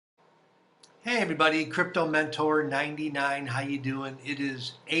Hey everybody, Crypto Mentor 99, how you doing? It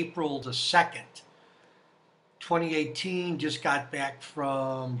is April the 2nd, 2018. Just got back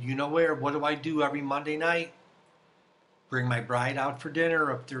from you know where. What do I do every Monday night? Bring my bride out for dinner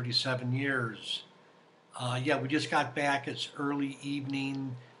of 37 years. Yeah, we just got back. It's early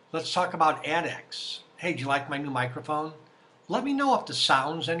evening. Let's talk about AdEx. Hey, do you like my new microphone? Let me know if the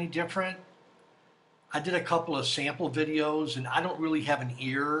sound's any different. I did a couple of sample videos and I don't really have an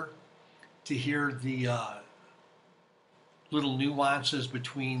ear to hear the little nuances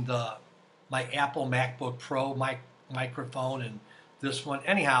between my Apple MacBook Pro microphone and this one.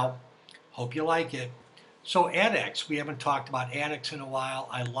 Anyhow, hope you like it. So AdEx, we haven't talked about AdEx in a while.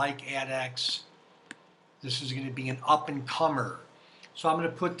 I like AdEx. This is going to be an up and comer. So I'm going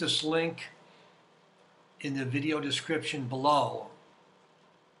to put this link in the video description below.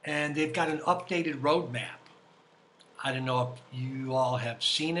 And they've got an updated roadmap. I don't know if you all have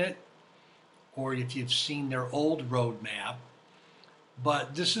seen it or if you've seen their old roadmap.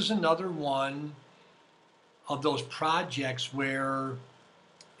 But this is another one of those projects where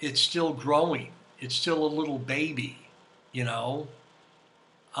it's still growing. It's still a little baby, you know.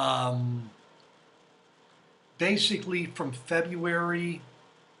 Basically from February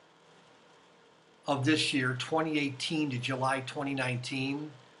of this year, 2018 to July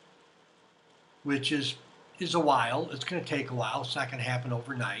 2019, which is a while. It's going to take a while. It's not going to happen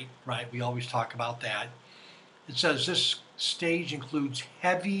overnight, right? We always talk about that. It says this stage includes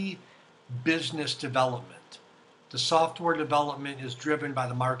heavy business development. The software development is driven by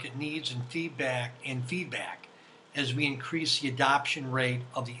the market needs and feedback as we increase the adoption rate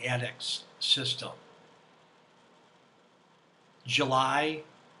of the AdEx system. July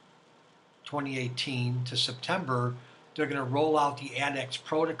 2018 to September, they're going to roll out the AdEx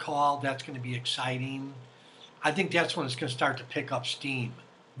protocol. That's going to be exciting. I think that's when it's going to start to pick up steam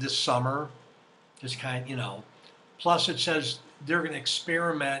this summer. Just kind of, you know. Plus, it says they're going to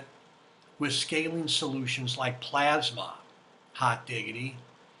experiment with scaling solutions like plasma, hot diggity.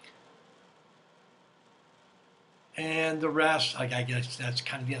 And the rest, I guess that's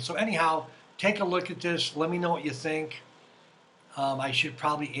kind of it. So anyhow, take a look at this. Let me know what you think. I should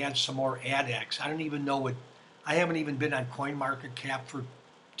probably add some more AdEx. I don't even know what, I haven't even been on CoinMarketCap for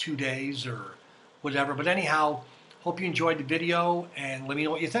 2 days or whatever. But anyhow, hope you enjoyed the video and let me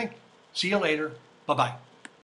know what you think. See you later. Bye-bye.